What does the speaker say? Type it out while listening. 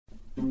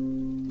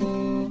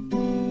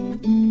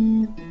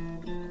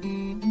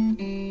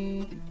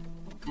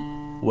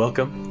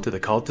Welcome to the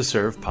Called to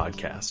Serve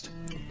podcast.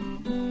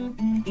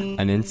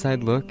 An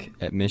inside look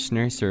at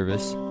missionary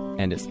service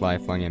and its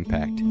lifelong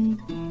impact.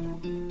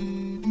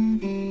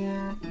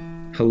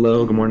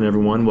 Hello, good morning,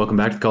 everyone. Welcome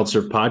back to the Called to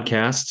Serve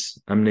podcast.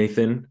 I'm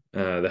Nathan,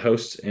 the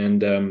host,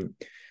 and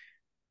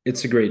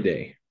it's a great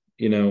day.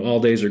 You know, all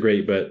days are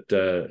great, but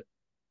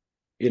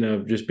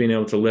just being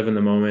able to live in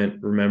the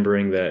moment,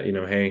 remembering that,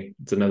 hey,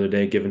 it's another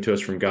day given to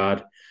us from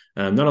God.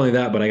 Not only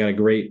that, but I got a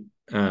great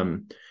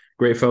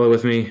fellow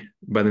with me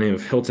by the name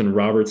of Hilton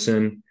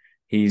Robertson.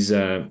 He's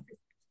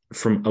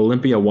from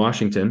Olympia,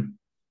 Washington,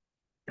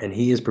 and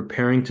he is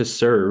preparing to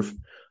serve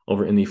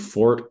over in the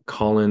Fort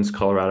Collins,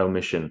 Colorado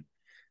mission.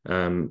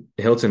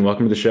 Hilton,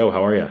 welcome to the show.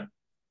 How are you?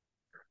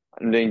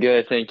 I'm doing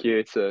good, thank you.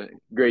 It's a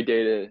great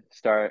day to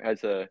start.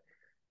 Has a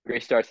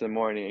great start to the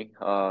morning.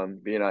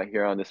 Being out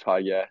here on this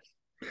podcast.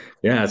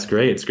 Yeah, it's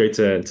great. It's great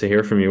to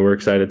hear from you. We're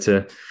excited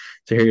to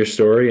hear your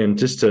story and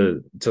just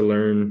to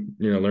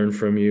learn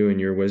from you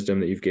and your wisdom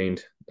that you've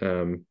gained.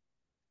 My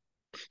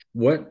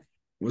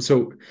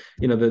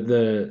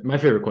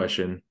favorite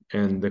question,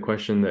 and the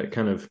question that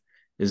kind of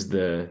is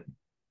the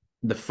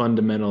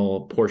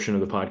fundamental portion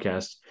of the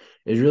podcast,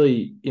 is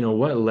really,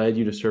 what led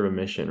you to serve a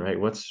mission, right?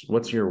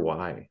 What's your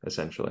why,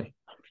 essentially?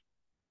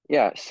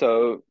 Yeah,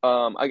 so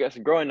I guess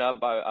growing up,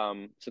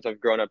 since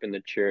I've grown up in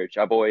the church,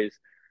 I've always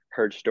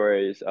heard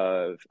stories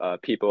of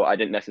people I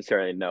didn't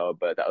necessarily know,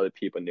 but that other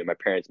people knew. My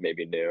parents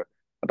maybe knew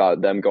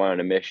about them going on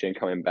a mission,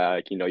 coming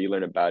back. You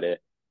learn about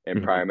it in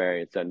Mhm.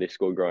 primary and Sunday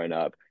school growing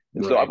up.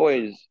 And so Right. I've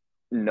always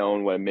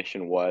known what a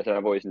mission was, and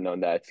I've always known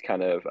that it's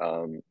kind of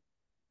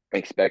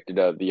expected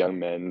of the young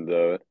men in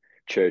the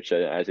church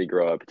as they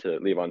grow up to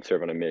leave on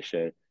serve on a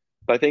mission.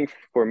 But I think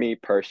for me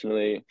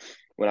personally,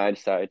 when I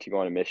decided to go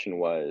on a mission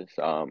was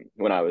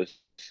when I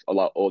was a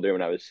lot older,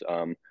 when I was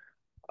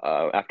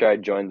after I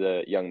joined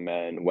the young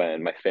men,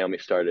 when my family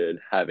started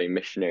having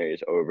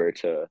missionaries over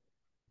to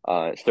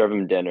serve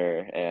them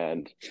dinner,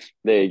 and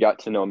they got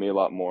to know me a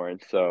lot more.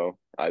 And so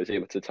I was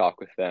able to talk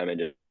with them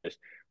and just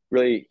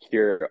really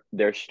hear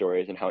their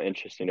stories and how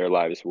interesting their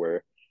lives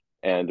were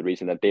and the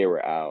reason that they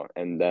were out.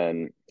 And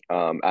then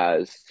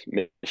as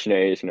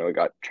missionaries,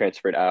 got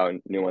transferred out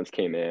and new ones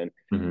came in,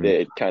 Mhm.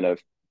 they kind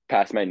of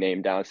passed my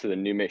name down so the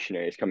new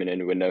missionaries coming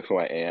in would know who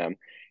I am.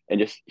 And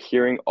just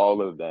hearing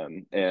all of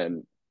them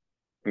and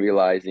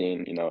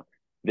realizing,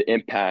 the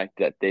impact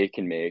that they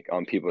can make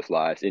on people's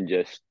lives in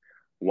just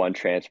one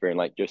transfer in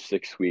like just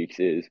 6 weeks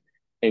is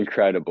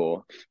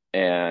incredible.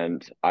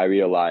 And I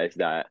realized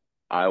that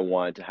I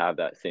wanted to have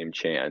that same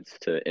chance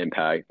to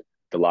impact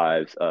the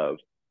lives of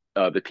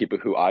the people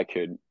who I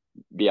could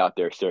be out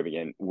there serving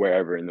in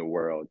wherever in the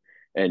world,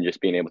 and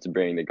just being able to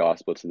bring the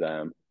gospel to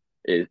them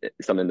is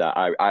something that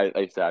like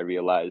I said, I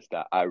realized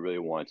that I really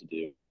wanted to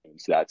do. And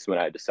so that's when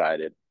I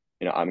decided,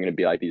 I'm going to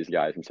be like these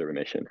guys and serve a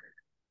mission.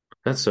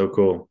 That's so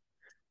cool.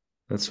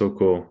 That's so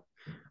cool.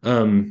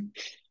 And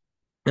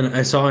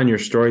I saw in your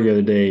story the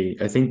other day,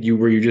 I think you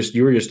were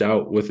just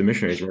out with the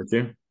missionaries, weren't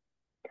you?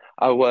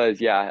 I was,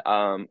 yeah.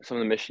 Some of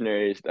the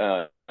missionaries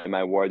in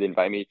my ward, they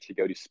invited me to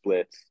go to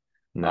splits.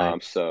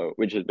 Nice. So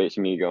which is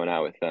basically me going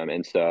out with them.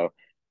 And so,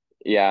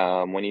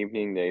 yeah, one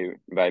evening they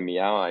invited me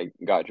out. I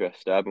got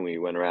dressed up and we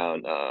went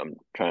around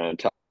trying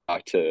to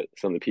talk to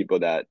some of the people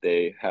that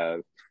they have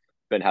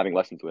been having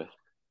lessons with.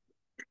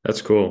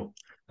 That's cool.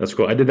 That's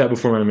cool. I did that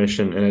before my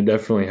mission, and it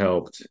definitely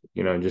helped,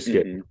 just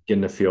Hmm.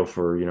 getting a feel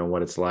for,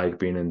 what it's like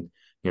being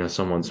in,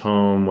 someone's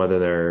home, whether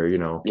they're,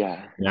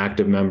 Yeah, an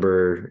active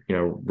member,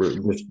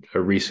 just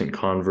a recent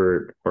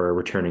convert or a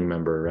returning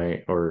member,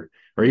 right? Or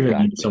even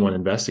exactly. someone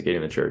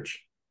investigating the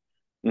church.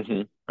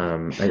 Hmm.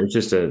 It's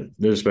just there's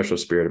a special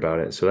spirit about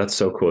it. So that's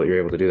so cool that you're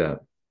able to do that.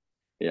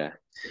 Yeah.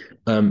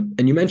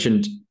 And you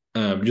mentioned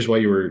just while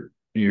you're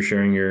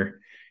sharing your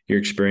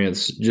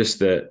experience, just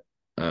the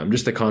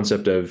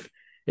concept of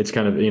it's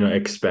kind of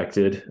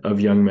expected of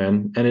young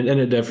men, and it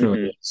Hmm.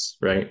 definitely is,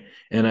 right?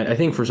 And I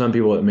think for some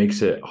people it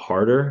makes it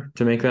harder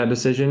to make that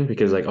decision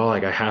because like, oh,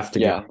 like I have to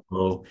Yeah.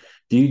 go.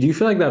 Do you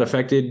feel like that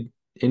affected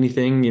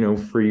anything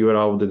for you at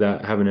all? Did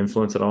that have an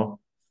influence at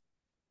all?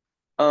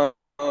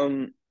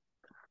 Um,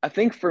 I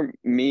think for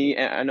me,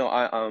 and I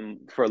know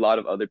for a lot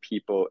of other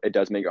people, it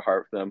does make it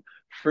hard for them.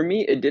 For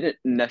me, it didn't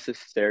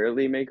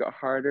necessarily make it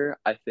harder.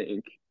 I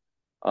think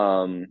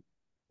um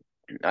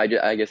I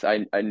guess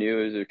I knew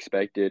it was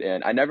expected,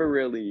 and I never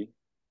really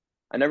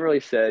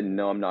said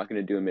no, I'm not going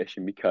to do a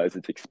mission because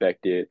it's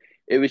expected.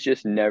 It was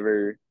just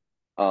never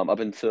up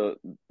until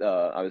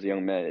I was a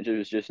young man. It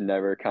was just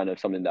never kind of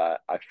something that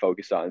I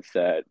focused on and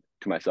said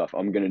to myself,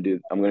 I'm gonna go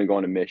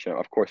on a mission.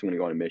 Of course I'm gonna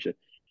go on a mission.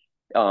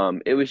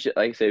 It was just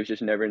like I say, it was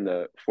just never in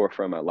the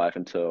forefront of my life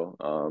until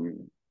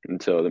we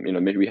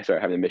started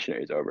having the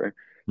missionaries over.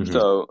 Hmm.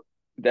 So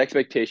the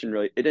expectation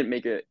really, it didn't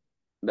make it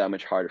that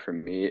much harder for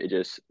me. It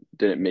just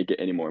didn't make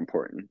it any more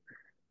important.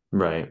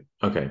 Right.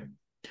 Okay.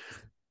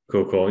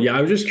 Cool. Cool. Yeah,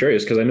 I was just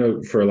curious because I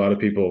know for a lot of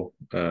people,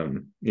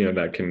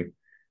 that can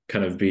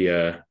kind of be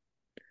a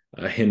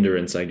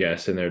hindrance, I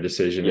guess, in their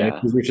decision, and Yeah.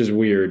 which is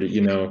weird,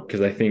 because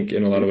I think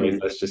in a lot of ways Hmm.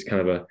 that's just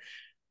kind of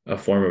a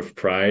form of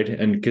pride.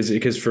 And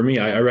because for me,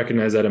 I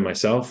recognize that in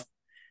myself.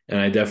 And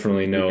I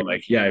definitely know, Hmm.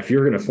 like, yeah, if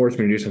you're going to force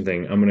me to do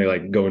something, I'm going to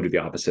like go and do the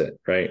opposite.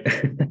 Right.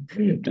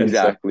 And so,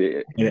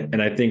 Exactly.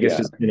 and I think it's Yeah.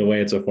 just, in a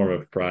way, it's a form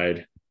of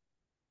pride.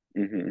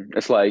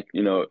 It's like,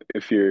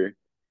 if you're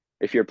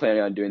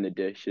planning on doing the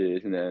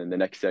dishes and then the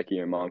next second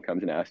your mom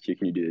comes and asks you,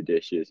 can you do the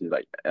dishes? And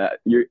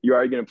you're like, you're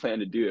already gonna plan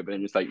to do it, but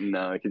then you're just like,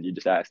 no, because you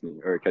just asked me,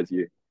 or because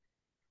you.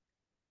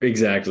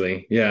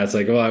 Exactly. Yeah. It's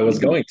like, well, I was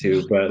Hmm. going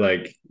to, but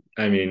like,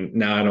 I mean,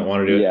 now I don't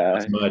want to do it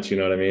as Yeah, much. You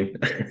know what I mean?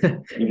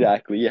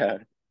 exactly. Yeah.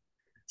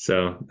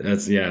 So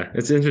that's, yeah,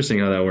 it's interesting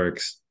how that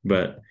works.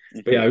 But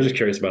yeah, I Hmm. was just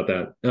curious about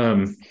that.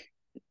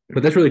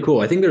 But that's really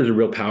cool. I think there's a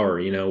real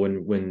power,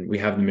 when we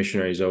have the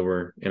missionaries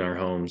over in our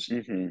homes.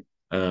 Hmm.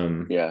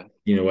 Um, Yeah.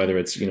 whether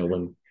it's,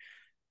 when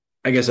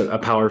I guess a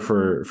power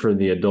for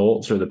the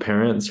adults or the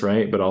parents,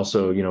 right? But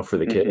also, for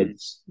the Hmm.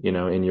 kids,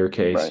 in your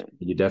case, Right.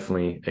 you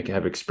definitely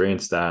have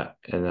experienced that.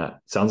 And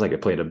that sounds like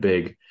it played a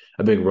big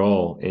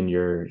role in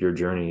your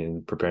journey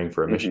in preparing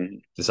for a mission, Hmm.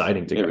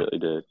 deciding to It go. really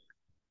did.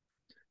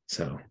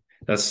 So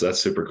that's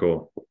super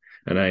cool.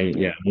 And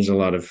Yeah. yeah, there's a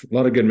lot of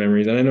good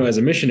memories. And I know as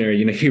a missionary,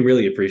 you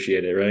really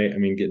appreciate it, right? I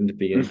mean, getting to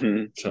be in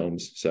Hmm.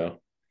 homes.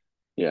 So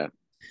Yeah.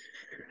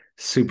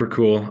 super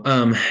cool.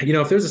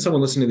 If there's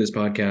someone listening to this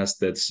podcast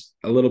that's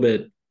a little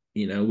bit,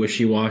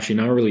 wishy-washy,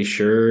 not really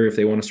sure if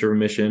they want to serve a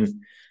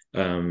mission,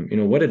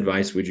 what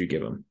advice would you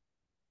give them?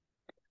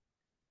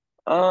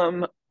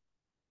 Um,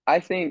 I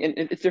think, and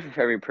it's different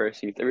for every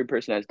person, because every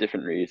person has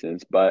different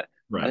reasons, but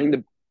I Right.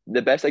 think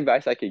the best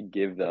advice I could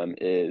give them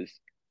is,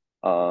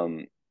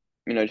 um,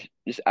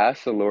 just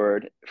ask the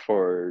Lord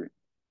for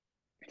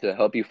to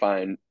help you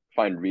find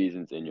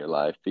reasons in your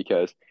life,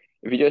 because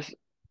if you just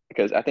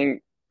because I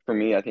think for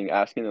me, I think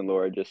asking the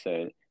Lord, just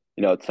saying,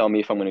 tell me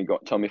if I'm gonna go,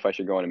 tell me if I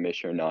should go on a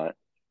mission or not.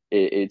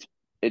 It's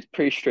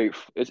pretty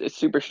it's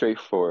super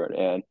straightforward.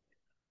 And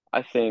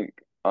I think,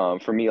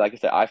 for me, like I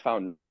said, I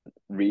found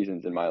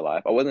reasons in my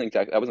life. I wasn't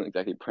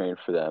exactly praying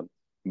for them,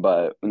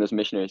 but when those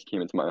missionaries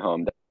came into my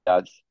home,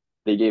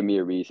 they gave me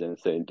a reason,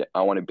 saying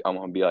I want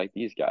to be like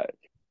these guys.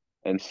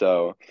 And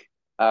so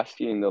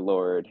asking the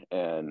Lord,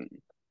 and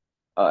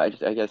I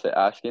guess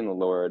asking the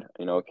Lord,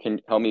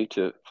 can help me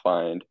to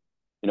find,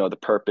 the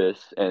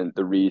purpose and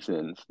the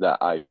reasons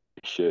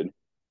should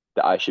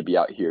that I should be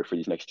out here for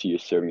these next 2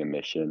 years serving a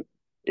mission,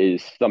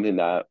 is something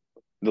that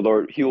the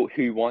Lord,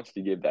 he wants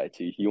to give that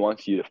to you. He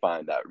wants you to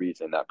find that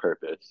reason, that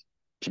purpose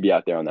to be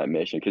out there on that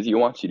mission, because he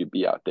wants you to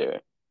be out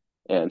there.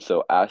 And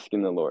so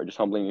asking the Lord, just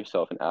humbling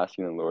yourself and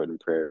asking the Lord in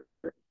prayer,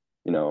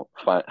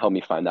 help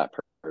me find that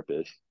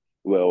purpose,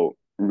 will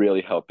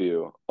really help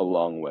you a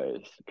long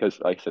ways. Because,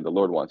 like I said, the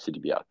Lord wants you to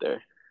be out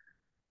there.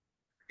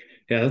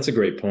 Yeah, that's a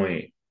great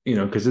point.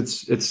 Because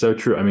it's so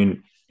true. I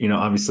mean,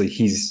 obviously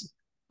he's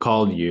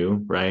called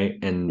you, right?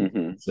 And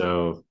Hmm.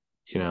 so,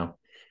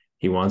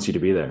 he wants you to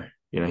be there.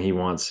 He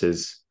wants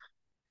his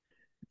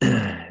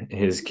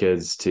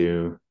kids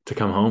to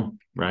come home,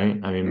 right?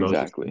 I mean,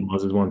 Moses Exactly.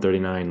 Moses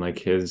 139, like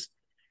his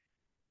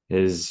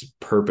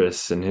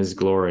purpose and his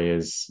glory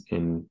is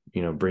in,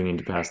 bringing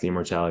to pass the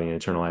immortality and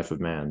eternal life of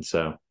man.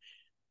 So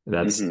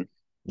that's Hmm.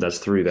 that's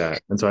through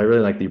that. And so I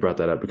really like that you brought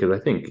that up, because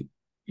I think,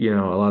 a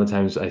lot of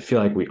times I feel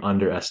like we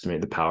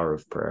underestimate the power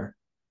of prayer.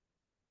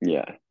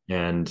 Yeah.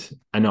 And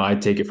I know I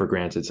take it for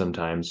granted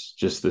sometimes,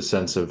 just the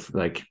sense of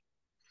like,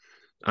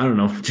 I don't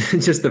know,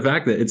 just the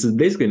fact that it's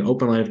basically an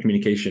open line of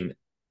communication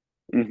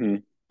Hmm.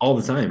 all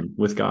the time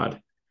with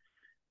God.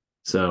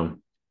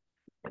 So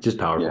just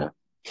Yeah. powerful.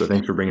 So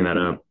thanks for bringing that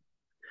Hmm. up.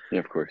 Yeah,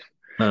 of course.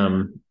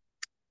 Um,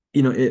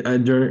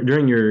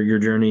 during your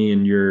journey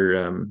and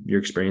your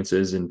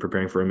experiences in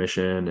preparing for a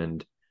mission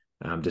and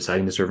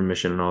deciding to serve a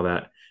mission and all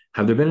that,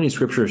 have there been any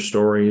scripture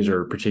stories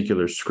or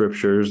particular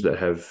scriptures that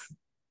have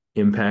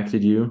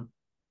impacted you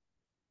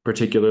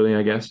particularly?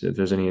 I guess if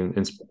there's any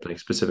like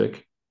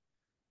specific.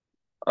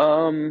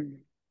 Um,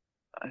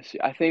 I see.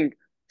 I think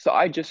so.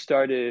 I just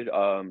started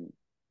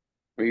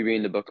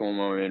rereading the Book of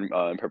Mormon,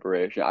 in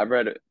preparation. I've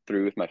read it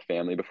through with my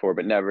family before,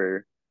 but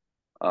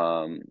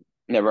um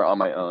never on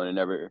my own, and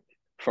never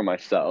for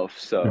myself.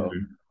 So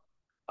Mhm.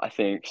 I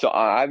think so.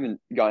 I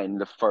haven't gotten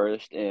the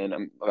first, and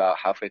I'm about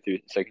halfway through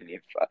second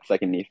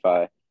Nephi,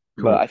 but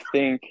Cool. I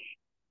think,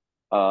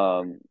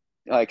 um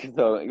like,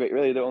 so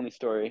really the only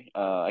story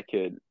I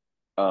could,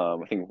 I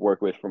think,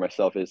 work with for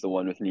myself is the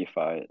one with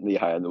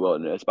Lehi in the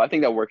wilderness. But I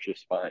think that works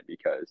just fine,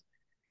 because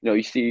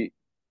you see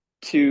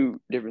two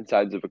different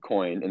sides of a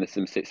coin in the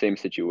same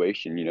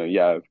situation. You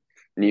have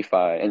Nephi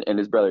and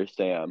his brother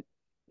Sam,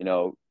 you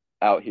know,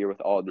 out here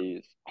with all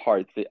these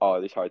hard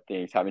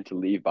things, having to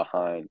leave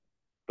behind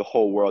the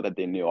whole world that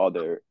they knew, all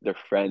their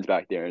friends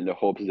back there and their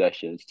whole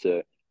possessions,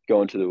 to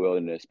go into the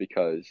wilderness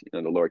because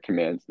the Lord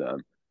commands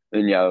them.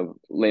 Then you have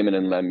Laman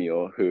and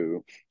Lemuel,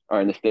 who are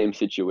in the same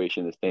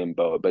situation, the same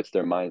boat, but it's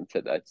their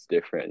mindset that's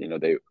different.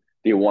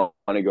 They want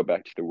to go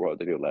back to the world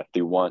that they left.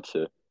 They want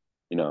to,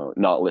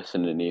 not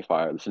listen to Nephi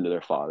or listen to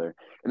their father.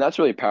 And that's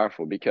really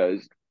powerful,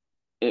 because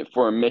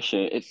for a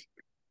mission,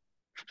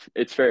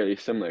 it's fairly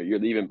similar. You're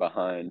leaving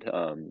behind,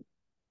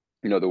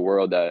 the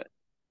world that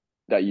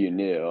that you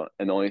knew,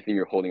 and the only thing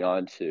you're holding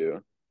on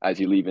to as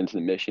you leave into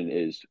the mission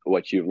is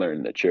what you've learned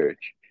in the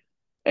church.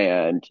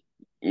 And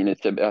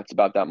that's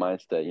about that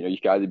mindset. You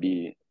got to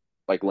be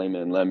like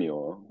Laman and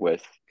Lemuel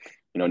with,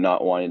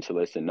 not wanting to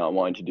listen, not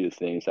wanting to do the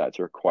things that's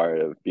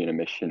required of being a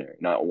missionary,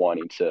 not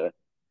wanting to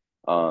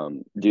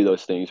do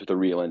those things with a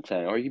real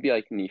intent. Or you could be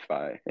like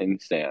Nephi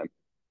and Sam,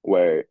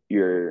 where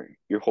you're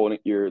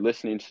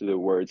listening to the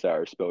words that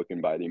are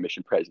spoken by the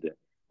mission president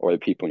or the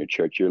people in your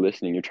church. You're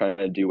listening, you're trying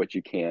to do what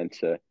you can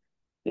to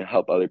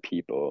help other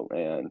people.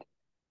 And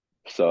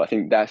so I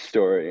think that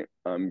story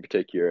in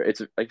particular, it's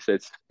like I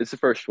said, it's the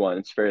first one.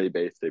 It's fairly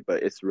basic,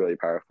 but it's really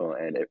powerful,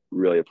 and it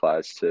really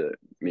applies to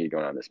me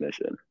going on this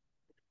mission.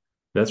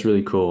 That's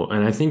really cool.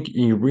 And I think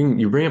you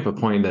bring up a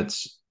point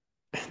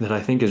that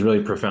I think is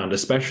really profound,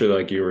 especially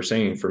like you were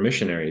saying for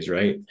missionaries,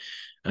 right?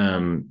 I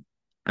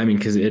mean,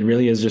 because it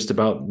really is just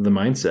about the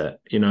mindset,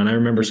 and I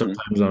remember Mm-hmm.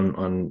 sometimes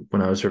on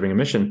when I was serving a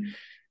mission,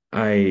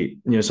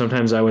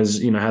 sometimes I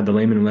was, had the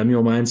Laman and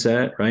Lemuel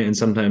mindset, right? And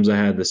sometimes I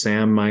had the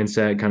Sam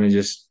mindset, kind of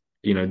just,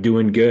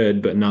 doing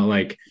good, but not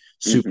like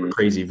super Mm-hmm.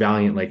 crazy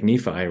valiant like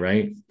Nephi,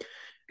 right?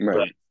 But,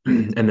 Right.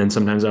 and then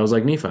sometimes I was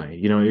like Nephi,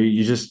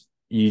 you just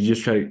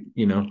try,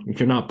 if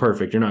you're not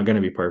perfect, you're not going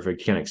to be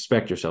perfect. You can't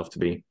expect yourself to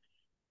be,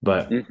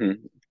 but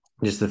Mm-hmm.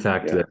 just the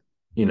fact Yeah.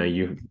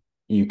 that,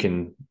 you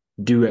can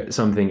do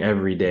something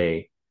every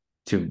day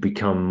to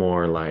become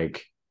more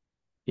like,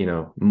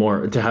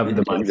 more to have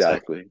the mindset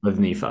Exactly. of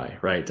Nephi,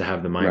 right? To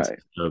have the mindset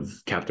Right. of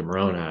Captain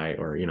Moroni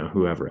or,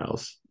 whoever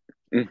else.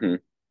 Mm-hmm.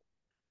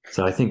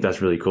 So I think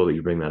that's really cool that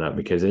you bring that up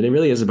because it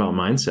really is about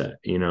mindset,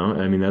 I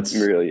mean, It that's,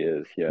 really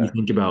is. you Yeah.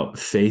 think about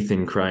faith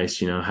in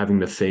Christ, having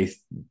the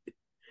faith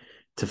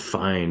to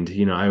find,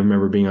 I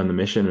remember being on the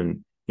mission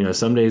and,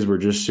 some days were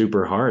just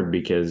super hard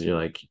because you're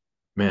like,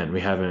 man,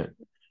 we haven't,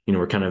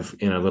 we're kind of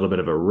in a little bit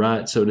of a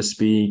rut, so to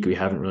speak. We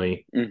haven't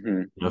really,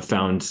 Mm-hmm.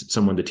 found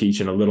someone to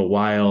teach in a little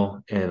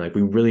while. And like,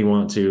 we really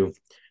want to,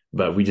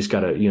 but we just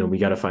gotta, we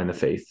gotta find the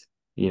faith.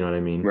 You know what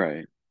I mean?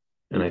 Right.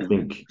 And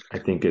Mm-hmm. I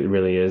think it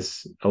really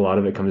is, a lot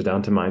of it comes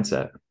down to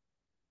mindset.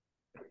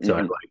 So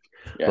I Mm-hmm. like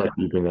Yeah.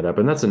 you bring that up.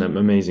 And that's an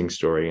amazing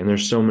story. And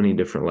there's so many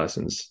different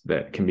lessons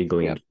that can be Yeah.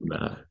 gleaned from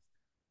that.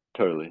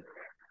 Totally.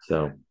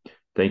 So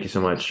thank you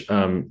so much.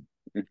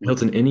 Mm-hmm.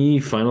 Hilton, any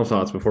final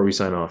thoughts before we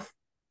sign off?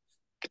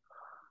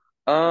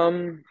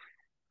 Um,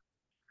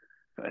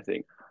 I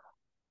think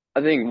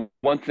I think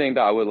one thing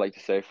that I would like to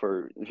say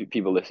for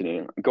people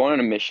listening, going on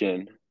a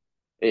mission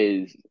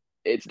is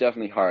it's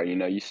definitely hard.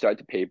 You start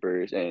the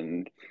papers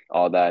and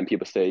all that, and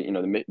people say,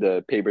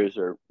 the papers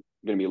are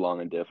going to be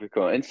long and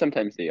difficult, and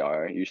sometimes they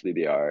are. Usually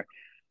they are.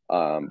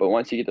 But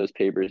once you get those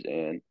papers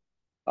in,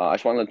 I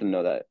just want to let them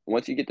know that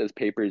once you get those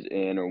papers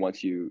in, or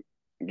once you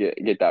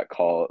get that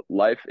call,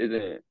 life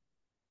isn't.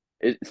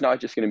 It's not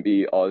just going to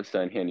be all of a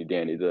sudden handy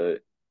dandy.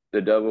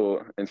 The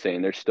devil and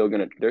Satan, they're still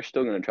gonna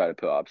try to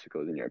put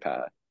obstacles in your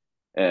path.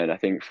 And I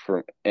think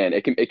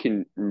it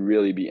can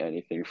really be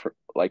anything. For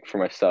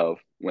myself,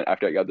 when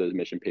after I got those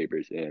mission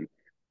papers in,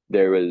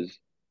 there was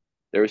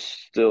there was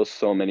still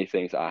so many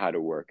things I had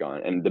to work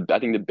on. And I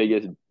think the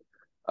biggest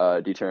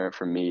deterrent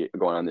for me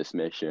going on this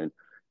mission,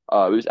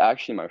 it was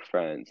actually my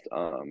friends,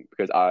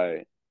 because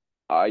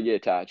I get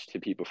attached to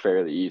people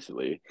fairly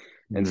easily.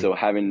 And Mhm. so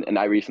and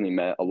I recently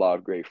met a lot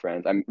of great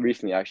friends. I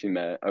recently actually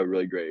met a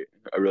really great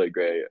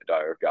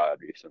daughter of God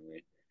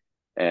recently.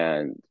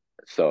 And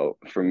so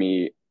for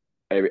me,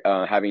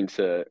 having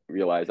to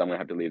realize I'm gonna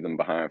have to leave them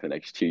behind for the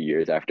next 2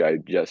 years after I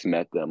just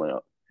met them,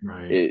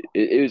 Right.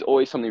 it was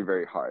always something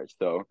very hard.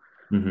 So,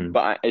 Hmm.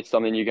 but it's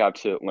something you have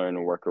to learn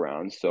and work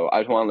around. So I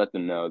just want to let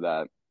them know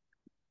that,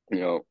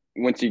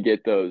 once you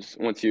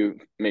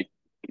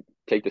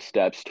take the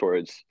steps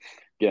towards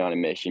getting on a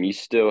mission, you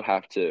still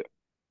have to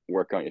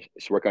work on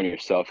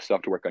yourself, still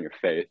have to work on your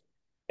faith,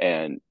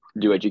 and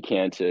do what you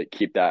can to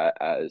keep that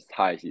as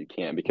high as you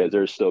can, because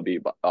there'll still be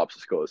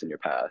obstacles in your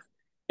path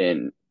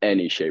in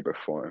any shape or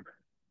form.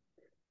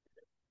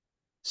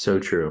 So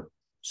true.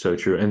 So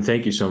true. And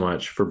thank you so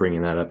much for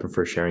bringing that up and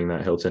for sharing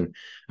that, Hilton.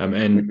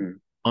 And Hmm.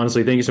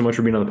 honestly, thank you so much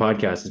for being on the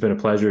podcast. It's been a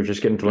pleasure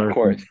just getting to Of learn from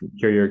course. you,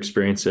 hear your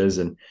experiences,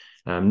 and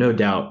no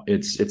doubt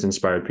it's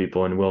inspired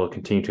people and will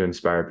continue to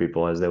inspire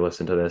people as they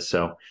listen to this.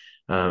 So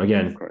Of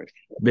again, course.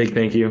 big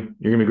thank you.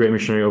 You're gonna be a great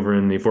missionary over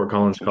in the Fort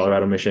Collins,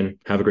 Colorado mission.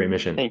 Have a great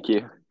mission. Thank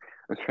you.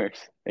 Of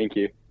course. Thank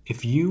you.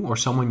 If you or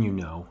someone you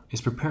know is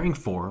preparing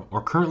for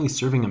or currently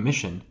serving a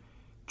mission,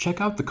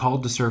 check out the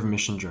Called to Serve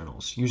mission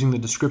journals using the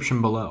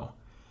description below.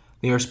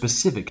 They are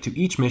specific to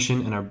each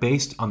mission and are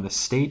based on the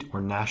state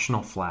or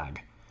national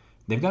flag.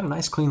 They've got a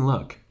nice clean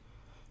look.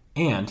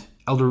 And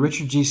Elder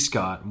Richard G.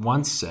 Scott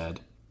once said,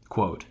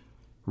 quote,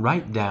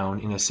 "Write down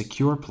in a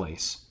secure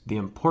place the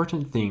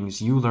important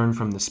things you learn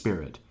from the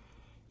Spirit.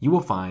 You will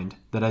find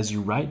that as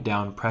you write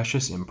down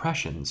precious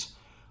impressions,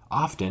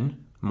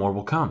 often more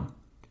will come.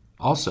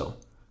 Also,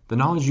 the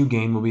knowledge you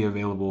gain will be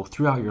available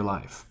throughout your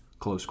life."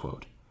 Close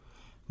quote.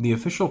 The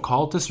official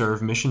Call to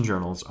Serve mission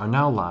journals are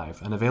now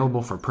live and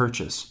available for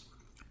purchase.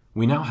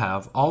 We now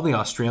have all the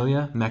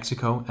Australia,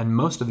 Mexico, and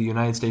most of the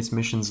United States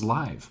missions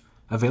live,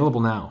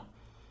 available now.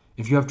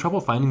 If you have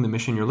trouble finding the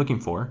mission you're looking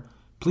for,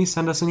 please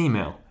send us an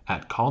email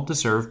at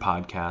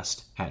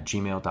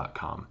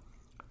calledtoservepodcast@gmail.com.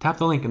 Tap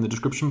the link in the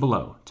description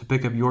below to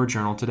pick up your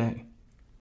journal today.